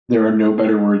There are no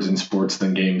better words in sports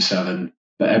than Game 7.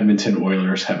 The Edmonton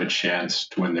Oilers have a chance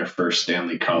to win their first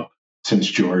Stanley Cup since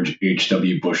George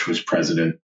H.W. Bush was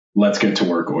president. Let's get to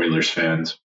work, Oilers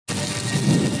fans.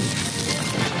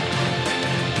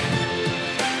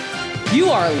 You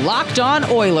are Locked On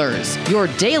Oilers, your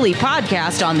daily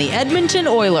podcast on the Edmonton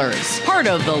Oilers, part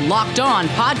of the Locked On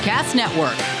Podcast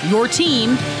Network, your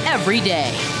team every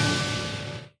day.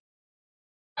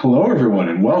 Hello, everyone,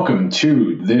 and welcome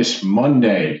to this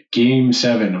Monday, Game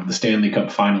 7 of the Stanley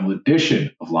Cup Final Edition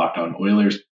of Locked On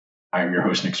Oilers. I am your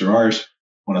host, Nick Zararis.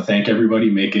 I want to thank everybody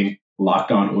making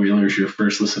Locked On Oilers your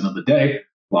first listen of the day.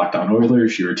 Locked On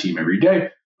Oilers, your team every day.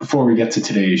 Before we get to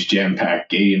today's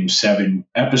jam-packed Game 7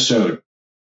 episode,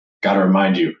 got to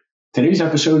remind you, today's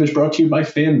episode is brought to you by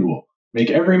FanDuel.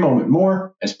 Make every moment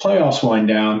more. As playoffs wind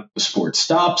down, the sport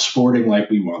stops sporting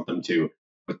like we want them to.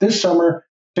 But this summer,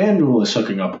 FanDuel is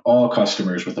hooking up all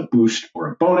customers with a boost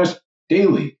or a bonus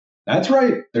daily. That's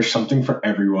right. There's something for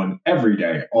everyone every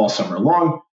day, all summer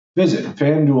long. Visit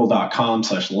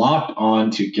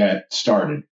FanDuel.com/lockedon to get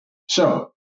started.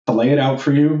 So, to lay it out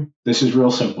for you, this is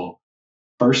real simple.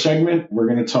 First segment, we're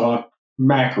going to talk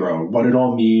macro, what it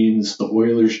all means, the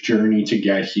Oilers' journey to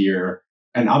get here.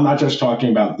 And I'm not just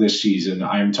talking about this season.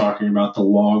 I'm talking about the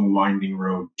long, winding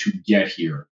road to get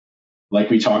here. Like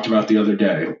we talked about the other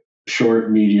day,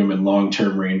 short, medium, and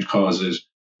long-term range causes.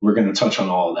 We're going to touch on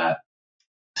all of that.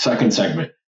 Second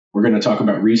segment, we're going to talk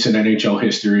about recent NHL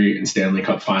history and Stanley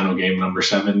Cup final game number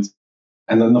 7.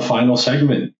 And then the final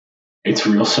segment, it's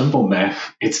real simple, man.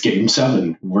 It's Game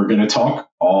 7. We're going to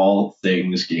talk all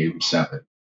things Game 7.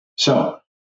 So,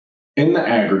 in the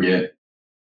aggregate,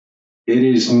 it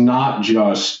is not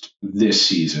just this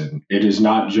season. It is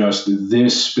not just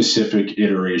this specific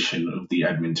iteration of the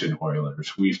Edmonton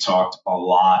Oilers. We've talked a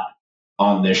lot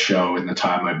on this show in the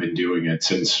time I've been doing it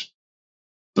since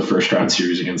the first round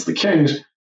series against the Kings.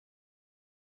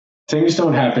 Things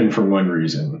don't happen for one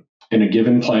reason. In a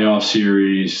given playoff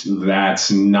series,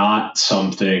 that's not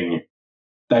something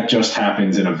that just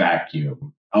happens in a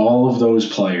vacuum. All of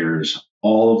those players,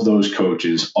 all of those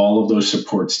coaches, all of those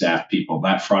support staff people,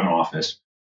 that front office,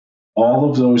 all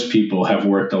of those people have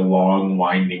worked a long,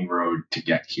 winding road to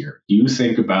get here. You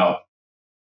think about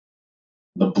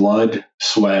the blood,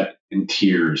 sweat, and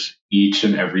tears each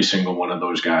and every single one of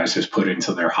those guys has put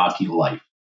into their hockey life.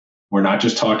 We're not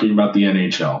just talking about the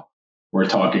NHL. We're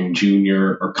talking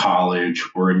junior or college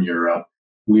or in Europe.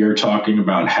 We are talking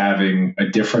about having a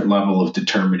different level of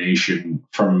determination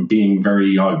from being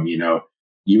very young. You know,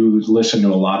 you listen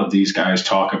to a lot of these guys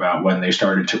talk about when they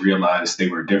started to realize they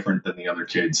were different than the other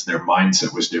kids. Their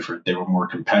mindset was different. They were more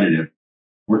competitive.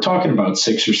 We're talking about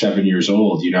 6 or 7 years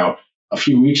old. You know, a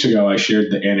few weeks ago, I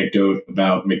shared the anecdote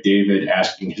about McDavid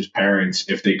asking his parents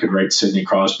if they could write Sidney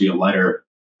Crosby a letter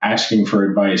asking for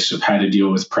advice of how to deal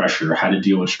with pressure, how to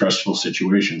deal with stressful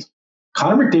situations.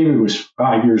 Connor McDavid was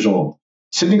 5 years old.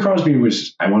 Sidney Crosby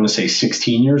was, I want to say,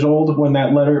 16 years old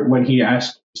when he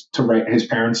asked his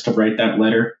parents to write that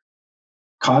letter.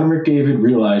 Connor McDavid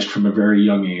realized from a very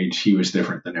young age he was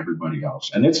different than everybody else.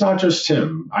 And it's not just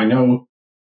him. I know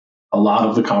a lot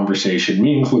of the conversation,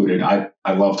 me included, I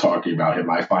love talking about him.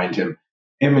 I find him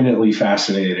eminently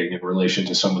fascinating in relation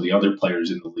to some of the other players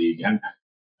in the league. And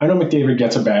I know McDavid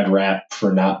gets a bad rap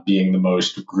for not being the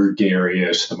most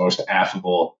gregarious, the most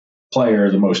affable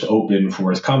player, the most open,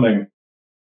 forthcoming.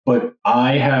 But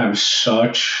I have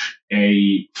such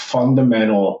a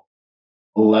fundamental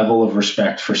level of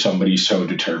respect for somebody so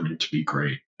determined to be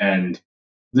great. And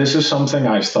this is something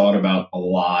I've thought about a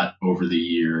lot over the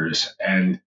years.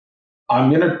 And I'm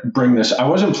going to bring this. I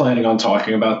wasn't planning on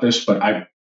talking about this, but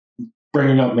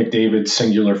bringing up McDavid's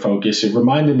singular focus, it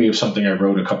reminded me of something I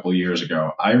wrote a couple of years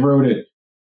ago. I wrote it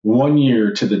 1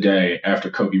 year to the day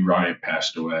after Kobe Bryant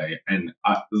passed away. And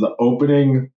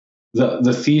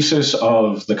the thesis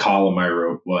of the column I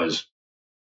wrote was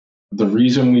the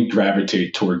reason we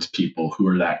gravitate towards people who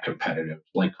are that competitive,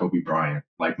 like Kobe Bryant,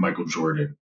 like Michael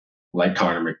Jordan, like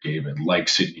Connor McDavid, like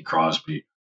Sidney Crosby,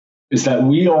 is that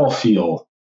we all feel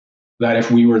that if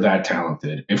we were that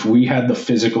talented, if we had the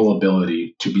physical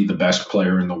ability to be the best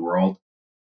player in the world,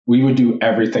 we would do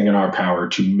everything in our power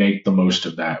to make the most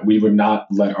of that. We would not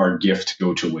let our gift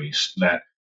go to waste. That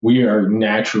we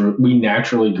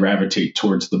naturally gravitate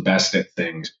towards the best at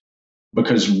things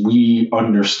because we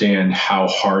understand how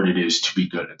hard it is to be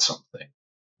good at something.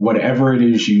 Whatever it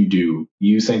is you do,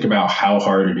 you think about how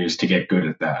hard it is to get good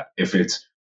at that. If it's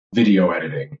video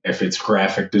editing, if it's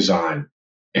graphic design,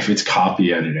 if it's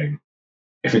copy editing,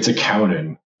 if it's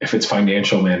accounting, if it's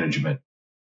financial management,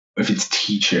 if it's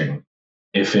teaching,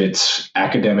 if it's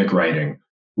academic writing,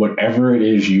 whatever it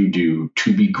is you do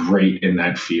to be great in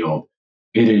that field,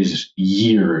 it is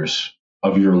years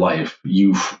of your life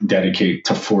you dedicate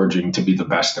to forging to be the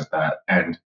best at that.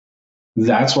 And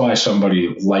that's why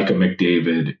somebody like a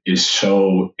McDavid is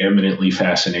so eminently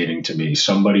fascinating to me.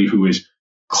 Somebody who is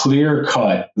clear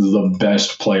cut the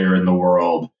best player in the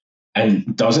world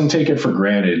and doesn't take it for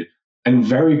granted and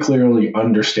very clearly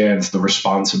understands the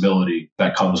responsibility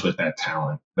that comes with that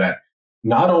talent. That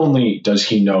not only does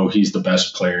he know he's the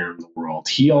best player in the world,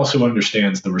 he also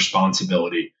understands the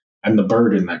responsibility and the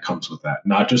burden that comes with that,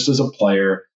 not just as a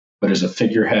player, but as a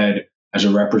figurehead, as a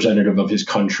representative of his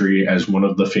country, as one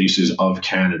of the faces of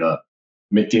Canada.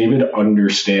 McDavid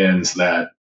understands that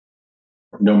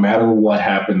no matter what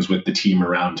happens with the team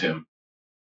around him,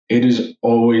 it is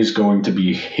always going to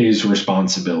be his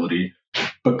responsibility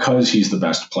because he's the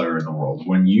best player in the world.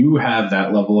 When you have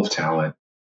that level of talent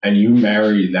and you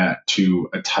marry that to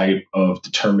a type of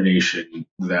determination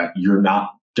that you're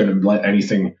not going to let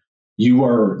anything,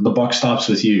 the buck stops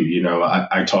with you. You know,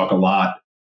 I talk a lot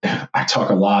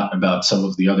about some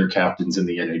of the other captains in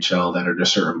the NHL that at a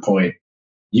certain point,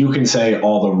 you can say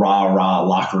all the rah-rah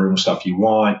locker room stuff you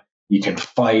want. You can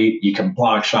fight, you can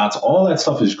block shots. All that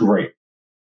stuff is great.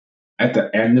 At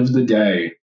the end of the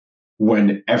day,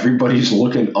 when everybody's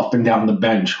looking up and down the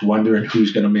bench, wondering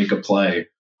who's going to make a play,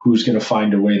 who's going to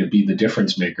find a way to be the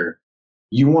difference maker,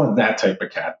 you want that type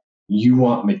of cat. You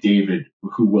want McDavid,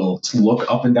 who will look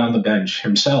up and down the bench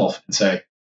himself and say,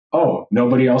 oh,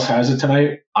 nobody else has it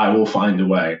tonight, I will find a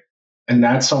way. And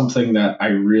that's something that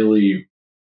I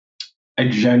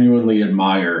genuinely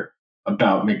admire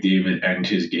about McDavid and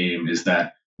his game, is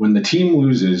that when the team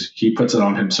loses, he puts it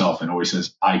on himself and always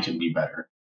says, I can be better.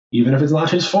 Even if it's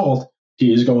not his fault,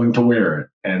 he is going to wear it.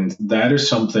 And that is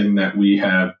something that we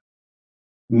have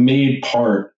made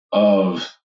part of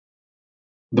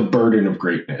the burden of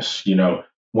greatness. You know,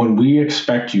 when we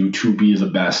expect you to be the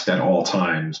best at all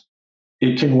times,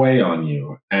 it can weigh on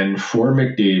you. And for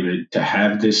McDavid to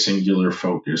have this singular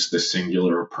focus, this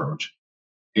singular approach,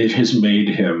 it has made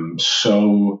him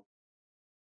so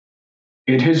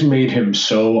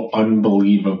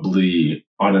unbelievably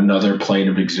on another plane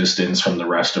of existence from the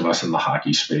rest of us in the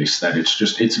hockey space that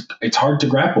it's hard to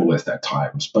grapple with at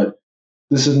times. But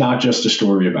this is not just a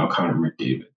story about Connor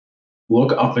McDavid.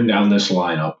 Look up and down this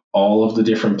lineup, all of the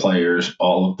different players,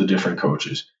 all of the different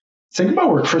coaches. Think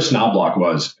about where Chris Knobloch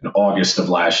was in August of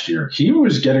last year. He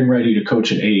was getting ready to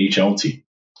coach an AHL team.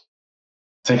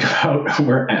 Think about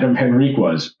where Adam Henrique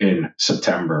was in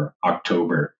September,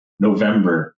 October,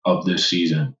 November of this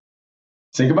season.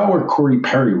 Think about where Corey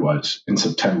Perry was in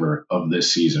September of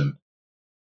this season.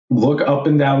 Look up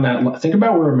and down that. Think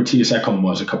about where Matthias Ekholm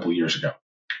was a couple of years ago.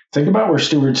 Think about where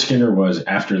Stuart Skinner was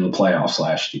after the playoffs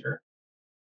last year.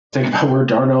 Think about where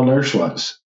Darnell Nurse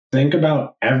was. Think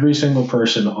about every single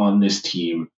person on this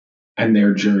team and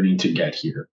their journey to get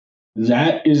here.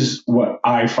 That is what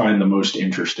I find the most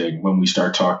interesting when we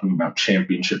start talking about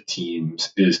championship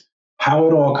teams, is how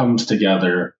it all comes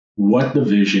together, what the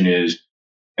vision is,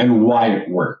 and why it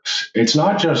works. It's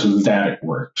not just that it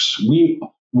works. We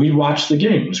watch the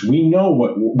games. We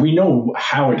know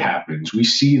how it happens. We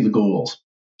see the goals.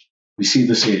 We see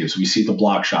the saves. We see the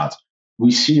block shots.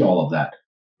 We see all of that.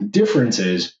 The difference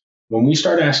is when we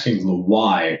start asking the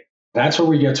why, that's where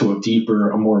we get to a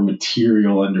deeper, a more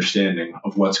material understanding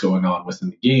of what's going on within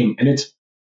the game. And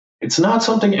it's not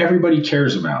something everybody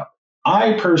cares about.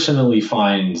 I personally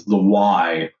find the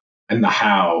why and the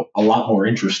how a lot more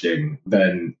interesting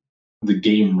than the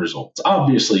game results.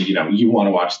 Obviously, you know, you want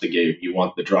to watch the game, you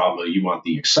want the drama, you want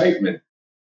the excitement.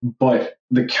 But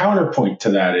the counterpoint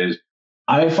to that is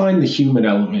I find the human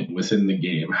element within the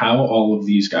game, how all of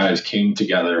these guys came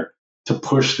together to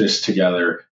push this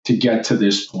together to get to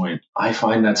this point. I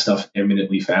find that stuff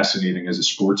eminently fascinating as a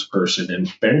sports person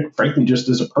and frankly, just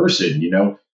as a person. You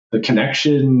know, the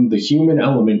connection, the human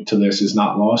element to this is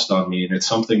not lost on me. And it's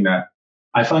something that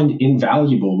I find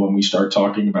invaluable when we start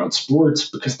talking about sports,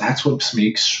 because that's what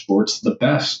makes sports the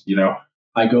best. You know,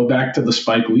 I go back to the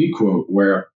Spike Lee quote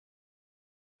where,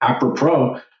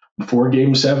 apropos, before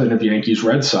Game 7 of Yankees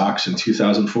Red Sox in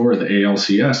 2004, the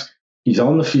ALCS, he's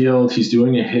on the field. He's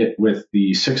doing a hit with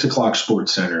the 6 o'clock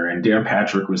Sports Center, and Dan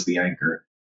Patrick was the anchor.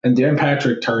 And Dan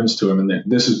Patrick turns to him, and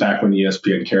this is back when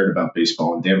ESPN cared about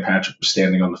baseball, and Dan Patrick was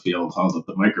standing on the field, held up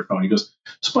the microphone. He goes,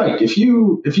 Spike, if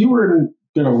you were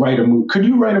going to write a movie, could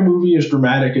you write a movie as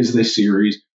dramatic as this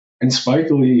series? And Spike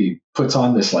Lee puts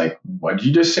on this, like, what'd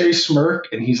you just say, smirk?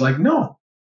 And he's like, no,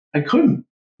 I couldn't.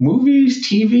 Movies,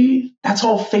 TV, that's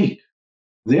all fake.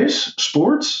 This,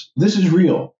 sports, this is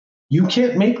real. You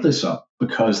can't make this up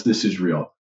because this is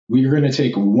real. We are going to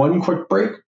take one quick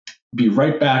break. Be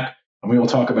right back, and we will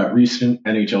talk about recent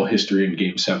NHL history and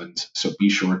Game 7s, so be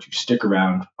sure to stick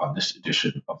around on this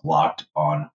edition of Locked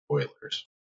On Oilers.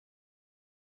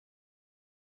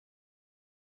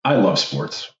 I love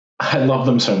sports. I love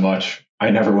them so much.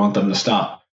 I never want them to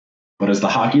stop. But as the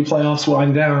hockey playoffs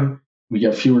wind down, we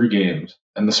get fewer games.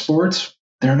 And the sports,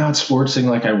 they're not sportsing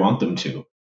like I want them to.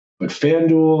 But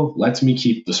FanDuel lets me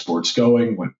keep the sports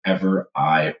going whenever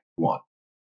I want.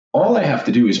 All I have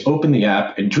to do is open the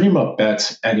app and dream up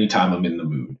bets anytime I'm in the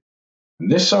mood.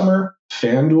 And this summer,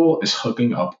 FanDuel is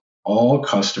hooking up all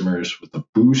customers with a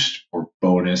boost or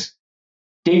bonus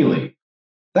daily.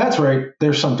 That's right,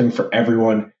 there's something for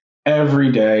everyone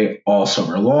every day, all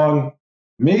summer long.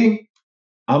 Me,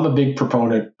 I'm a big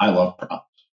proponent. I love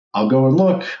props. I'll go and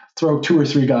look, throw 2 or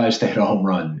 3 guys to hit a home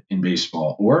run in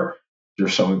baseball. Or, if you're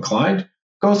so inclined,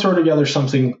 go throw together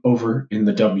something over in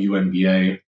the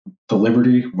WNBA. The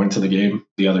Liberty went to the game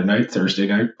the other night, Thursday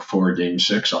night, before Game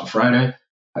 6 on Friday.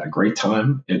 Had a great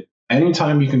time.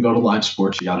 Anytime you can go to live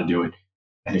sports, you got to do it.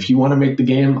 And if you want to make the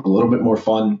game a little bit more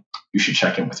fun, you should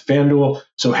check in with FanDuel.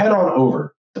 So head on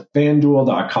over to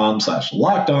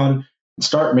FanDuel.com/lockedon and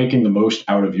start making the most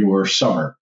out of your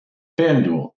summer.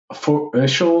 FanDuel,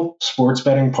 official sports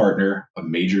betting partner of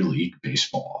Major League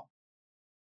Baseball.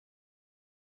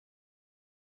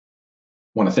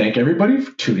 I want to thank everybody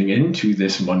for tuning in to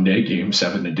this Monday Game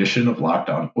 7 edition of Locked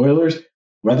On Oilers.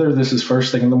 Whether this is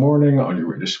first thing in the morning, on your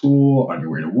way to school, on your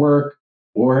way to work,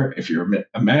 or if you're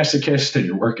a masochist and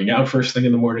you're working out first thing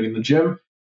in the morning in the gym,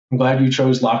 I'm glad you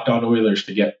chose Locked On Oilers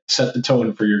to set the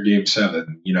tone for your Game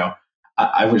 7. You know,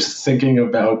 I was thinking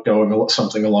about going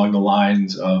something along the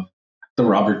lines of the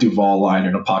Robert Duvall line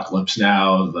in Apocalypse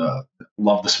Now,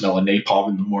 love the smell of napalm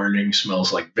in the morning,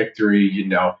 smells like victory, you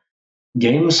know.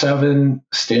 Game 7,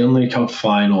 Stanley Cup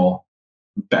final,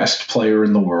 best player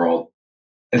in the world.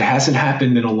 It hasn't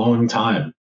happened in a long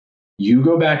time. You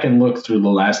go back and look through the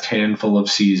last handful of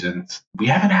seasons, we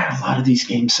haven't had a lot of these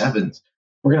Game 7s.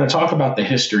 We're going to talk about the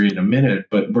history in a minute,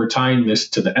 but we're tying this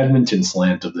to the Edmonton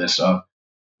slant of this.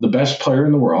 The best player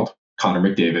in the world, Connor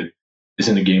McDavid, is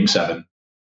in a Game 7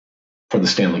 for the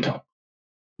Stanley Cup.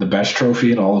 The best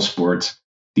trophy in all of sports,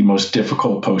 the most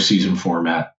difficult postseason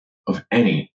format of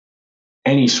any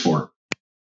sport.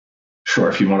 Sure,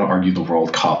 if you want to argue the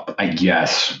World Cup, I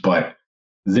guess, but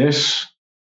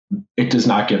it does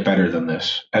not get better than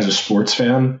this. As a sports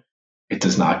fan, it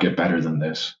does not get better than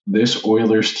this. This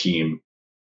Oilers team,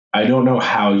 I don't know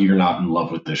how you're not in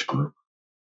love with this group.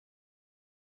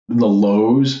 The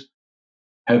lows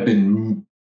have been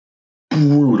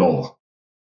brutal.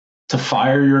 To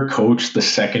fire your coach the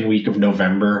second week of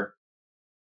November,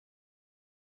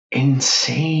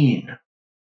 insane.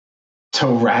 To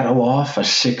rattle off a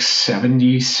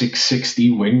 670,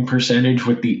 660 win percentage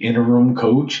with the interim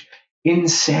coach,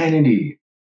 insanity.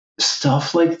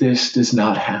 Stuff like this does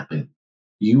not happen.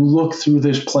 You look through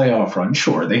this playoff run,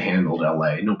 sure, they handled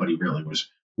LA. Nobody really was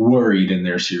worried in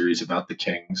their series about the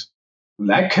Kings.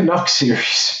 That Canucks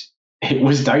series, it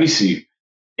was dicey.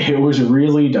 It was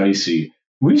really dicey.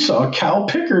 We saw Cal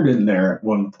Pickard in there at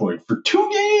one point for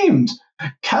 2 games.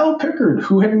 Cal Pickard,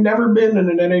 who had never been in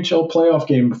an NHL playoff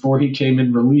game before he came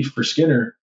in relief for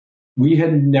Skinner, we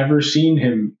had never seen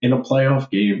him in a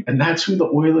playoff game, and that's who the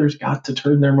Oilers got to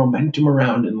turn their momentum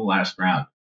around in the last round.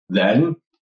 Then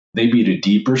they beat a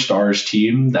deeper Stars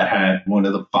team that had one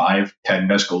of the 5-10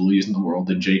 best goalies in the world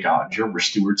in Jake Ottinger, where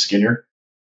Stuart Skinner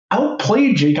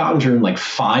outplayed Jake Ottinger in like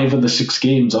 5 of the 6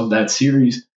 games of that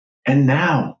series. And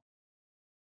now,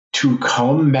 to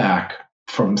come back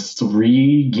from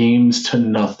 3 games to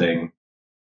nothing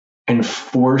and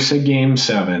force a Game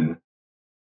 7,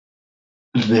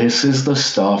 this is the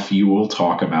stuff you will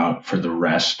talk about for the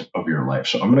rest of your life.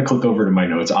 So I'm going to click over to my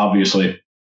notes. Obviously,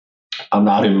 I'm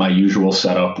not in my usual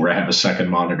setup where I have a second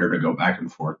monitor to go back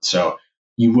and forth. So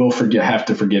you will have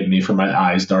to forgive me for my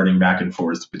eyes darting back and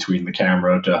forth between the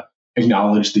camera to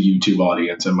acknowledge the YouTube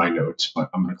audience and my notes. But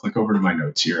I'm going to click over to my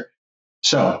notes here.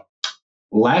 So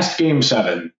last Game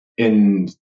 7 in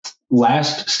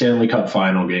last Stanley Cup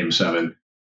final Game 7,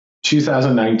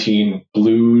 2019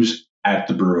 Blues at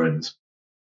the Bruins.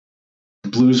 The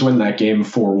Blues win that game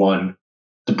 4-1.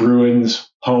 The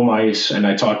Bruins home ice, and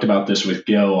I talked about this with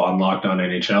Gil on Locked On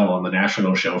NHL on the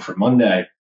national show for Monday.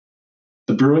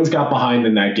 The Bruins got behind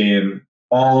in that game.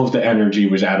 All of the energy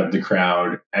was out of the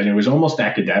crowd, and it was almost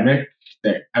academic.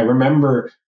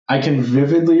 I can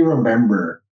vividly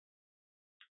remember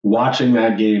watching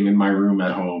that game in my room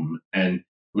at home, and it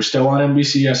was still on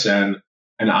NBCSN,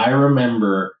 and I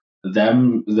remember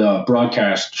the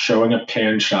broadcast showing a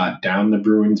pan shot down the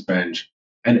Bruins bench,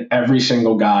 and every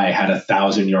single guy had a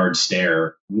 1,000-yard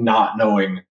stare, not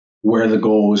knowing where the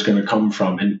goal was going to come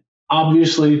from. And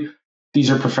obviously, these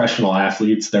are professional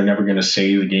athletes. They're never going to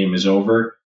say the game is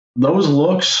over. Those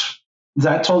looks,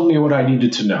 that told me what I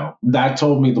needed to know. That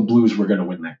told me the Blues were going to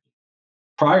win that game.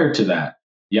 Prior to that,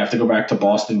 you have to go back to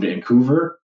Boston,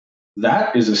 Vancouver.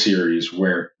 That is a series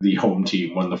where the home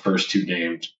team won the first two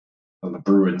games, and the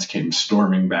Bruins came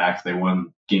storming back. They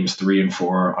won games 3 and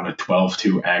 4 on a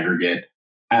 12-2 aggregate,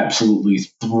 absolutely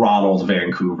throttled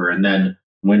Vancouver, and then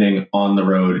winning on the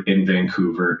road in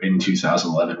Vancouver in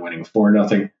 2011, winning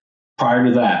 4-0. Prior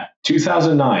to that,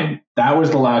 2009, that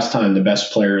was the last time the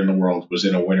best player in the world was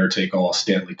in a winner-take-all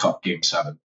Stanley Cup Game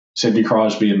 7. Sidney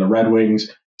Crosby and the Red Wings.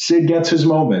 Sid gets his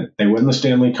moment. They win the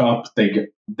Stanley Cup. They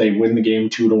win the game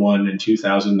 2-1 in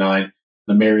 2009.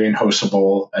 The Marian Hossa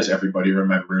Bowl, as everybody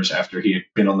remembers, after he had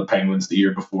been on the Penguins the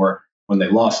year before when they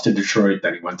lost to Detroit.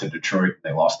 Then he went to Detroit.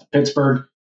 They lost to Pittsburgh.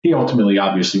 He ultimately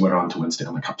obviously went on to win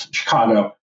Stanley Cups in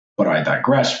Chicago. But I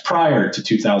digress. Prior to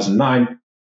 2009,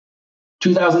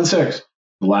 2006,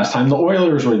 the last time the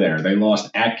Oilers were there, they lost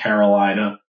at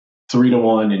Carolina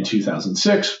 3-1 in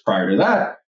 2006. Prior to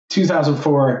that,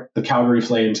 2004, the Calgary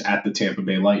Flames at the Tampa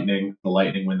Bay Lightning. The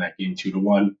Lightning win that game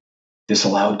 2-1.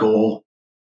 Disallowed goal.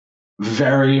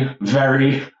 Very,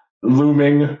 very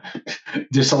looming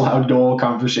disallowed goal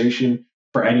conversation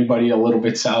for anybody a little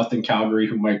bit south in Calgary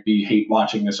who might be hate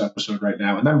watching this episode right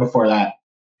now. And then before that,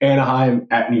 Anaheim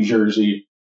at New Jersey.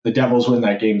 The Devils win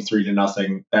that game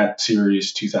 3-0. That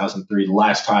series, 2003, the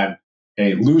last time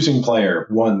a losing player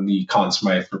won the Conn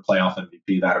Smythe for playoff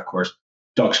MVP. That, of course,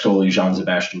 Ducks goalie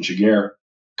Jean-Sébastien Giguère.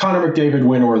 Connor McDavid,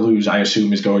 win or lose, I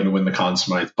assume is going to win the Conn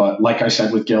Smythe. But like I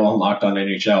said with Gil on Locked On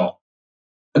NHL,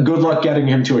 good luck getting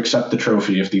him to accept the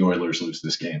trophy if the Oilers lose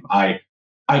this game. I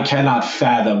cannot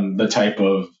fathom the type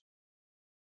of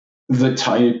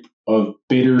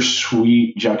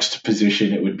bittersweet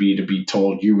juxtaposition it would be to be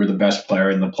told you were the best player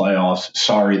in the playoffs.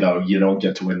 Sorry, though, you don't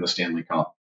get to win the Stanley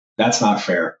Cup. That's not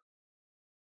fair.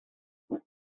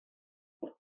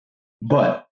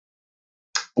 But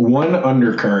one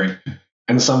undercurrent,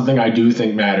 and something I do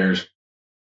think matters,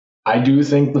 I do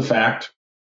think the fact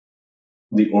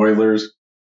the Oilers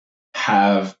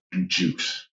have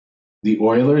juice. The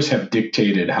Oilers have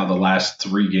dictated how the last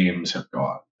 3 games have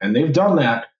gone. And they've done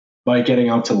that by getting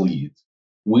out to leads.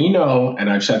 We know, and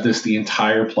I've said this the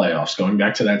entire playoffs, going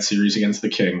back to that series against the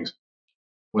Kings,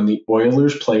 when the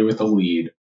Oilers play with a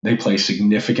lead, they play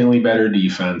significantly better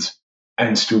defense,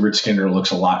 and Stuart Skinner looks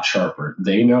a lot sharper.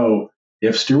 They know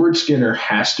if Stuart Skinner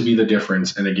has to be the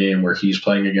difference in a game where he's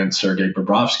playing against Sergei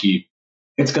Bobrovsky,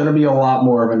 it's going to be a lot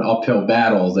more of an uphill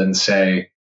battle than, say,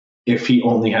 if he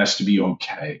only has to be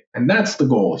okay. And that's the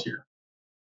goal here.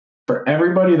 For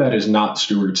everybody that is not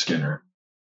Stuart Skinner,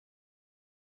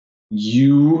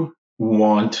 you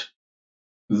want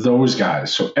those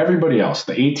guys. So everybody else,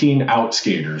 the 18 out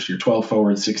skaters, your 12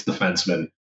 forwards, 6 defensemen,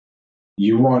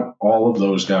 you want all of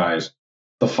those guys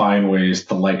to find ways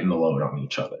to lighten the load on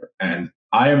each other. And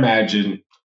I imagine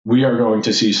we are going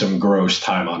to see some gross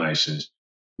time on ices.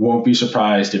 Won't be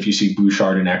surprised if you see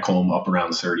Bouchard and Ekholm up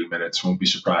around 30 minutes. Won't be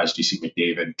surprised you see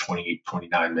McDavid 28,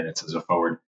 29 minutes as a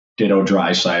forward. Ditto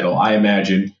Draisaitl. I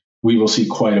imagine we will see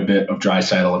quite a bit of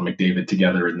Draisaitl and McDavid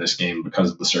together in this game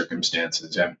because of the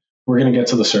circumstances. And we're going to get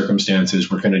to the circumstances.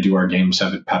 We're going to do our Game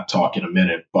 7 pep talk in a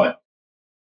minute. But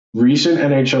recent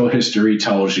NHL history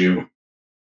tells you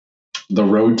the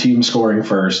road team scoring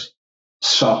first,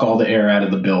 suck all the air out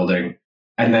of the building,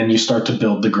 and then you start to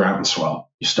build the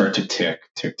groundswell. You start to tick,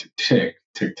 tick, tick, tick,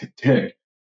 tick, tick, tick.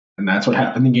 And that's what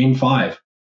happened in Game 5.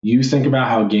 You think about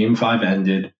how Game 5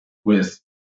 ended with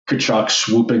Tkachuk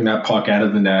swooping that puck out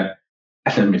of the net,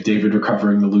 and then McDavid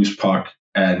recovering the loose puck,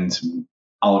 and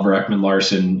Oliver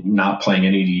Ekman-Larsson not playing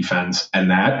any defense.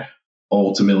 And that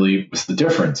ultimately was the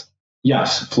difference.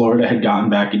 Yes, Florida had gotten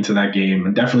back into that game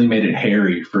and definitely made it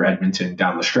hairy for Edmonton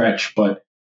down the stretch, but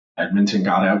Edmonton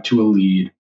got out to a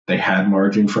lead. They had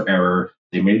margin for error.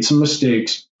 They made some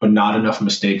mistakes, but not enough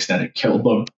mistakes that it killed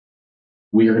them.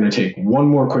 We are going to take one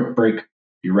more quick break.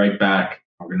 Be right back.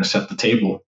 We're going to set the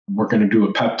table. We're going to do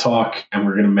a pep talk, and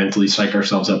we're going to mentally psych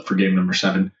ourselves up for game number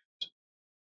 7.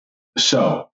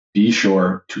 So be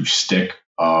sure to stick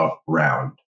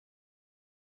around.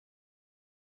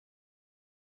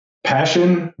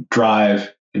 Passion,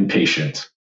 drive, and patience.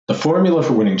 The formula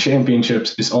for winning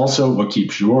championships is also what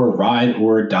keeps your ride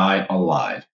or die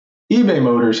alive. eBay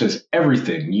Motors has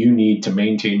everything you need to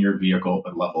maintain your vehicle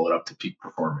and level it up to peak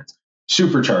performance.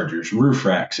 Superchargers, roof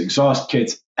racks, exhaust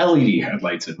kits, LED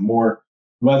headlights, and more.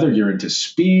 Whether you're into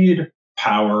speed,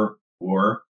 power,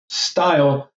 or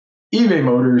style, eBay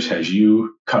Motors has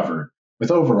you covered.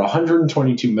 With over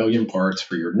 122 million parts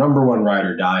for your number one ride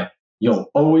or die,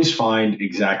 You'll always find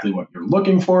exactly what you're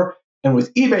looking for. And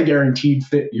with eBay Guaranteed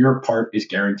Fit, your part is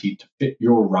guaranteed to fit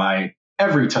your ride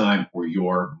every time or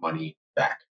your money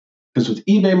back. Because with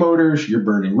eBay Motors, you're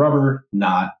burning rubber,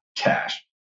 not cash.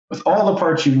 With all the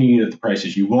parts you need at the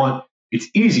prices you want, it's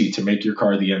easy to make your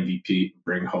car the MVP and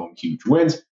bring home huge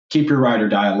wins. Keep your ride or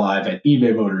die alive at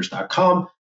ebaymotors.com.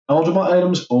 Eligible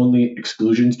items only.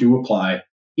 Exclusions do apply.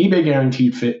 eBay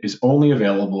Guaranteed Fit is only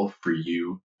available for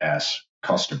U.S.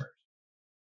 customers.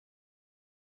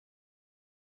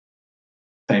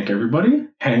 Thank everybody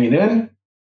hanging in.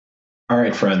 All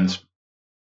right, friends.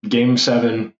 Game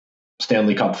 7,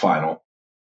 Stanley Cup final.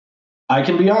 I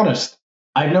can be honest.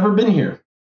 I've never been here.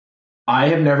 I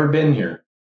have never been here.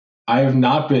 I have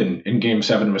not been in Game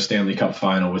 7 of a Stanley Cup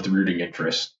final with rooting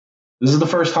interest. This is the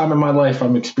first time in my life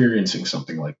I'm experiencing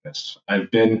something like this. I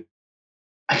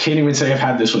can't even say I've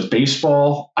had this with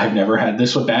baseball. I've never had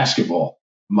this with basketball.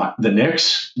 The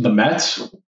Knicks, the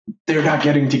Mets, they're not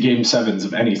getting to Game 7s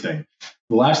of anything.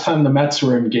 The last time the Mets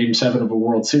were in Game 7 of a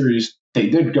World Series, they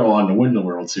did go on to win the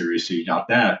World Series, so you got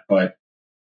that. But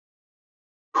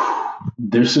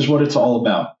this is what it's all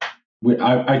about.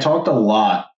 I talked a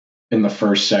lot in the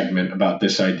first segment about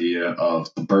this idea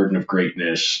of the burden of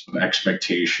greatness, of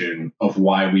expectation, of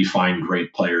why we find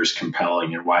great players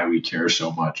compelling and why we care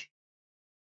so much.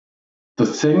 The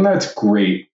thing that's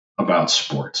great about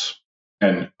sports,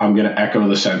 and I'm going to echo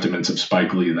the sentiments of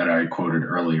Spike Lee that I quoted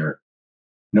earlier,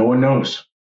 no one knows.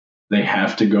 They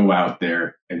have to go out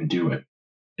there and do it.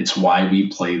 It's why we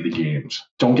play the games.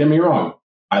 Don't get me wrong.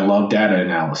 I love data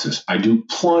analysis. I do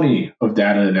plenty of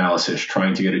data analysis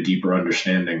trying to get a deeper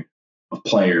understanding of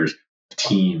players, of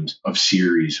teams, of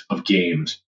series, of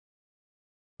games.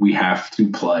 We have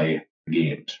to play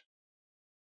games.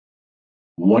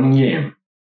 One game,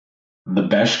 the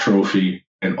best trophy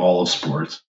in all of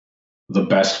sports, the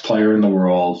best player in the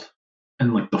world,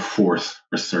 and like the fourth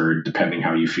or third, depending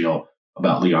how you feel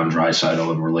about Leon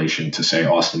Draisaitl in relation to, say,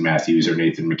 Austin Matthews or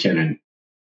Nathan McKinnon.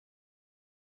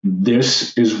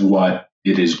 This is what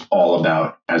it is all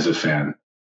about as a fan.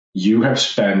 You have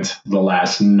spent the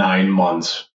last 9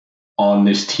 months on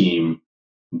this team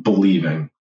believing.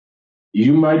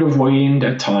 You might have waned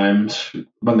at times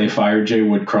when they fired Jay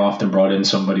Woodcroft and brought in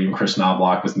somebody in Chris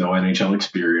Knobloch with no NHL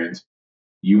experience.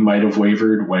 You might have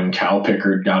wavered when Cal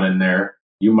Pickard got in there.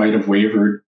 You might have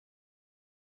wavered.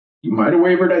 You might have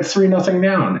wavered at 3-0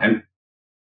 down. And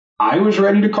I was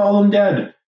ready to call them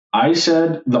dead. I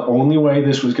said the only way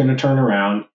this was going to turn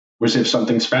around was if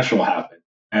something special happened.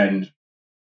 And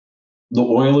the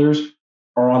Oilers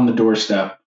are on the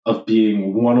doorstep of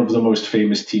being one of the most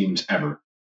famous teams ever.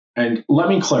 And let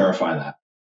me clarify that.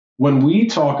 When we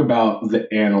talk about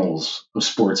the annals of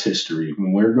sports history,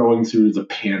 when we're going through the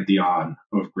pantheon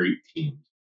of great teams,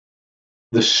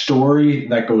 the story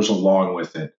that goes along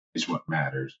with it is what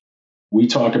matters. We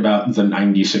talk about the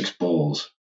 96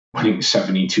 Bulls winning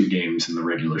 72 games in the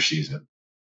regular season,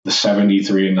 the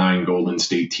 73-9 Golden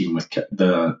State team with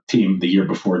the team the year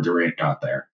before Durant got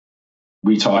there.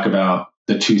 We talk about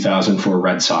the 2004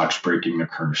 Red Sox breaking the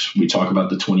curse. We talk about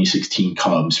the 2016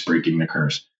 Cubs breaking the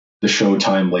curse, the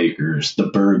Showtime Lakers, the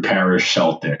Bird Parish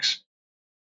Celtics.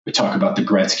 We talk about the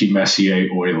Gretzky-Messier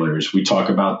Oilers. We talk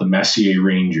about the Messier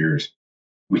Rangers.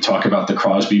 We talk about the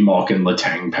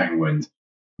Crosby-Malkin-Letang Penguins.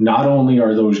 Not only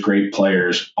are those great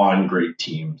players on great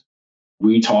teams,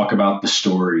 we talk about the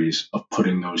stories of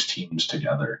putting those teams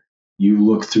together. You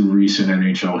look through recent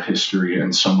NHL history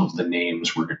and some of the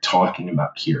names we're talking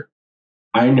about here.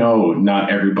 I know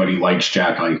not everybody likes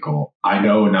Jack Eichel. I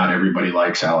know not everybody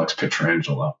likes Alex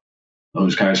Pietrangelo.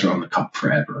 Those guys are on the cup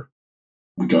forever.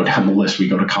 We go down the list. We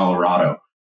go to Colorado,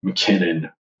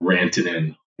 McKinnon,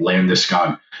 Rantanen,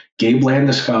 Landeskog. Gabe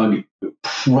Landeskog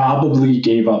probably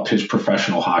gave up his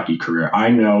professional hockey career. I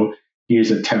know he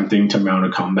is attempting to mount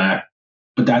a comeback,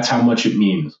 but that's how much it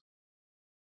means.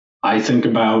 I think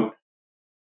about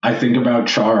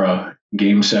Chara,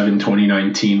 Game 7,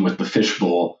 2019 with the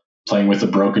fishbowl, playing with a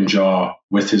broken jaw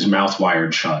with his mouth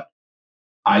wired shut.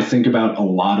 I think about a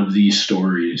lot of these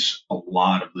stories a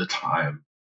lot of the time.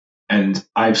 And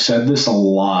I've said this a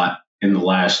lot in the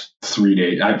last 3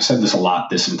 days. I've said this a lot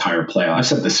this entire playoff. I've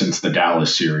said this since the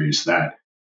Dallas series, that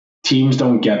teams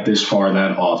don't get this far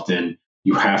that often.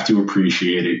 You have to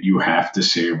appreciate it. You have to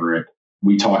savor it.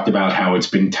 We talked about how it's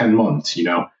been 10 months,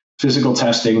 physical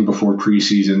testing before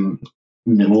preseason,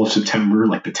 middle of September,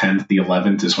 like the 10th, the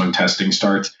 11th is when testing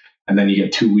starts. And then you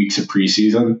get 2 weeks of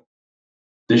preseason.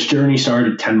 This journey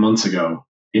started 10 months ago.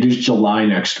 It is July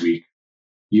next week.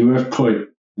 You have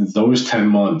put those 10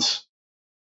 months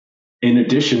in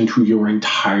addition to your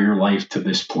entire life to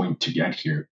this point to get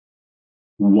here.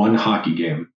 One hockey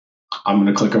game, I'm going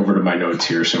to click over to my notes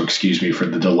here, so excuse me for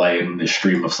the delay in this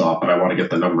stream of thought, but I want to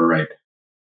get the number right.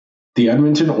 The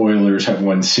Edmonton Oilers have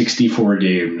won 64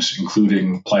 games,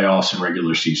 including playoffs and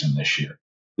regular season this year.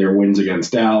 Their wins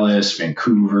against Dallas,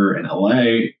 Vancouver, and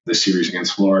LA, the series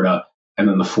against Florida, and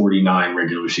then the 49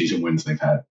 regular season wins they've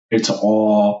had. It's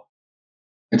all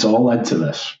led to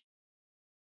this.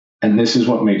 And this is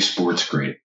what makes sports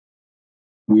great.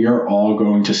 We are all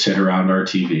going to sit around our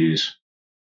TVs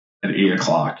at 8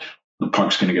 o'clock. The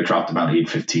puck's going to get dropped about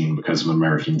 8:15 because of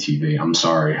American TV. I'm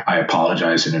sorry. I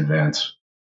apologize in advance.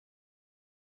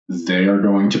 They are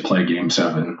going to play Game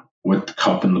 7 with the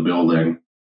cup in the building,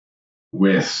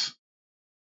 with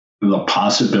the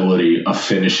possibility of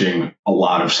finishing a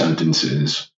lot of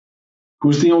sentences.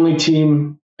 Who's the only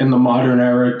team in the modern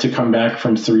era to come back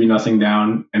from 3-0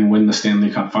 down and win the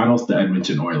Stanley Cup Finals? The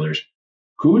Edmonton Oilers.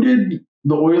 Who did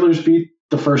the Oilers beat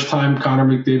the first time Connor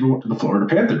McDavid went to the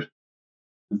Florida Panthers?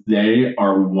 They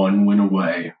are one win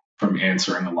away from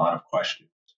answering a lot of questions.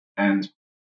 And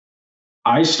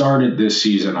I started this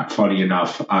season, funny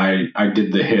enough, I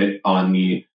did the hit on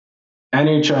the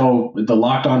NHL, the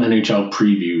Locked On NHL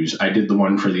previews. I did the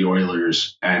one for the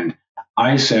Oilers, and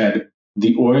I said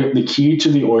the key to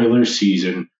the Oilers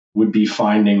season would be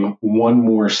finding one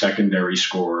more secondary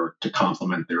scorer to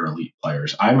complement their elite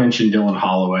players. I mentioned Dylan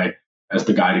Holloway as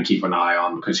the guy to keep an eye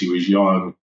on because he was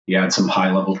young. He had some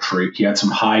high-level trait. He had some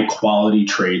high-quality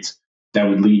traits that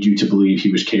would lead you to believe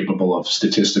he was capable of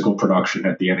statistical production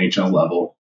at the NHL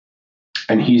level.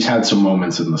 And he's had some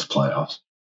moments in this playoffs.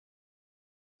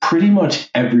 Pretty much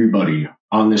everybody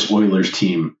on this Oilers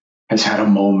team has had a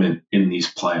moment in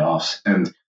these playoffs.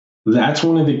 And that's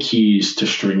one of the keys to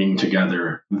stringing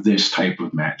together this type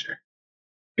of magic.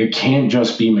 It can't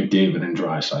just be McDavid and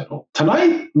Draisaitl.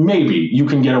 Tonight, maybe you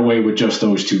can get away with just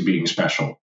those two being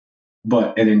special.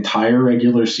 But an entire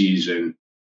regular season,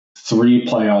 3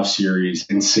 playoff series,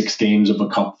 and 6 games of a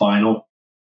cup final,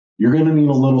 you're going to need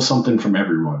a little something from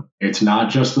everyone. It's not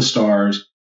just the stars.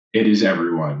 It is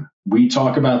everyone. We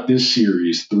talk about this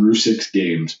series through 6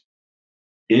 games.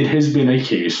 It has been a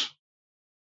case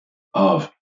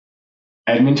of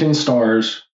Edmonton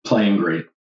stars playing great,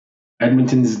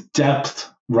 Edmonton's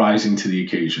depth rising to the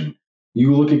occasion.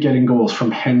 You look at getting goals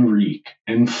from Henrique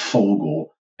and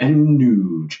Fogle and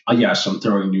Nuge. Yes, I'm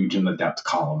throwing Nuge in the depth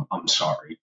column. I'm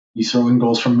sorry. You throw in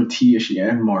goals from Matthias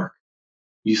Janmark.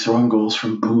 You throw in goals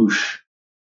from Bush.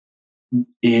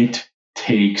 It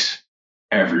takes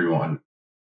everyone.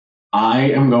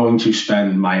 I am going to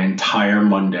spend my entire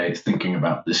Monday thinking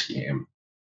about this game.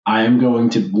 I am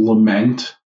going to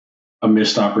lament a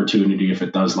missed opportunity if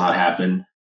it does not happen.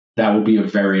 That will be a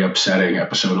very upsetting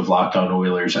episode of Locked On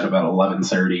Oilers at about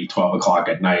 11:30, 12 o'clock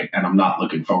at night, and I'm not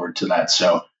looking forward to that.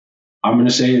 So I'm going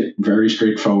to say it very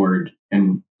straightforward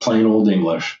in plain old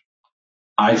English.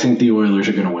 I think the Oilers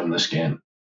are going to win this game.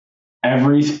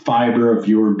 Every fiber of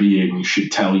your being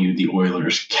should tell you the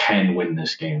Oilers can win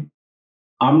this game.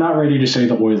 I'm not ready to say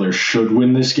the Oilers should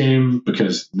win this game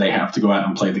because they have to go out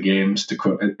and play the games.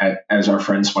 As our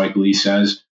friend Spike Lee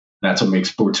says, that's what makes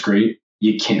sports great.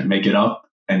 You can't make it up,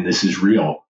 and this is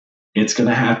real. It's going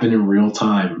to happen in real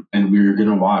time, and we're going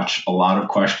to watch a lot of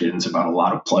questions about a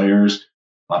lot of players,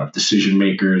 a lot of decision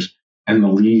makers, and the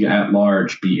league at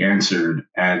large be answered.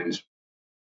 And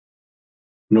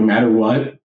no matter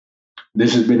what,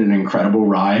 this has been an incredible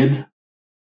ride,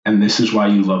 and this is why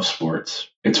you love sports.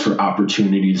 It's for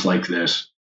opportunities like this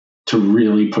to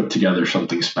really put together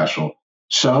something special.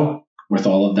 So, with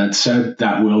all of that said,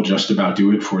 that will just about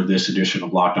do it for this edition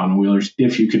of Locked On Oilers.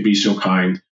 If you could be so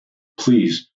kind,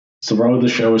 please throw the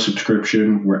show a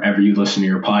subscription wherever you listen to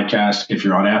your podcast. If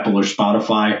you're on Apple or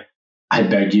Spotify, I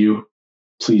beg you,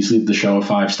 please leave the show a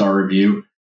 5-star review.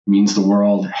 It means the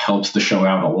world, helps the show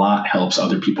out a lot, helps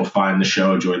other people find the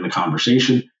show, join the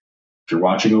conversation. If you're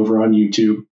watching over on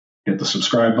YouTube, hit the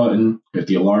subscribe button, hit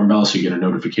the alarm bell so you get a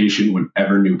notification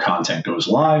whenever new content goes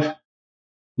live.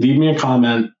 Leave me a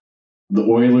comment. The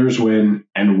Oilers win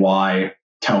and why.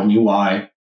 Tell me why.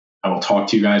 I will talk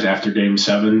to you guys after Game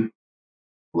 7.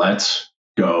 Let's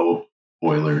go,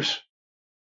 Oilers.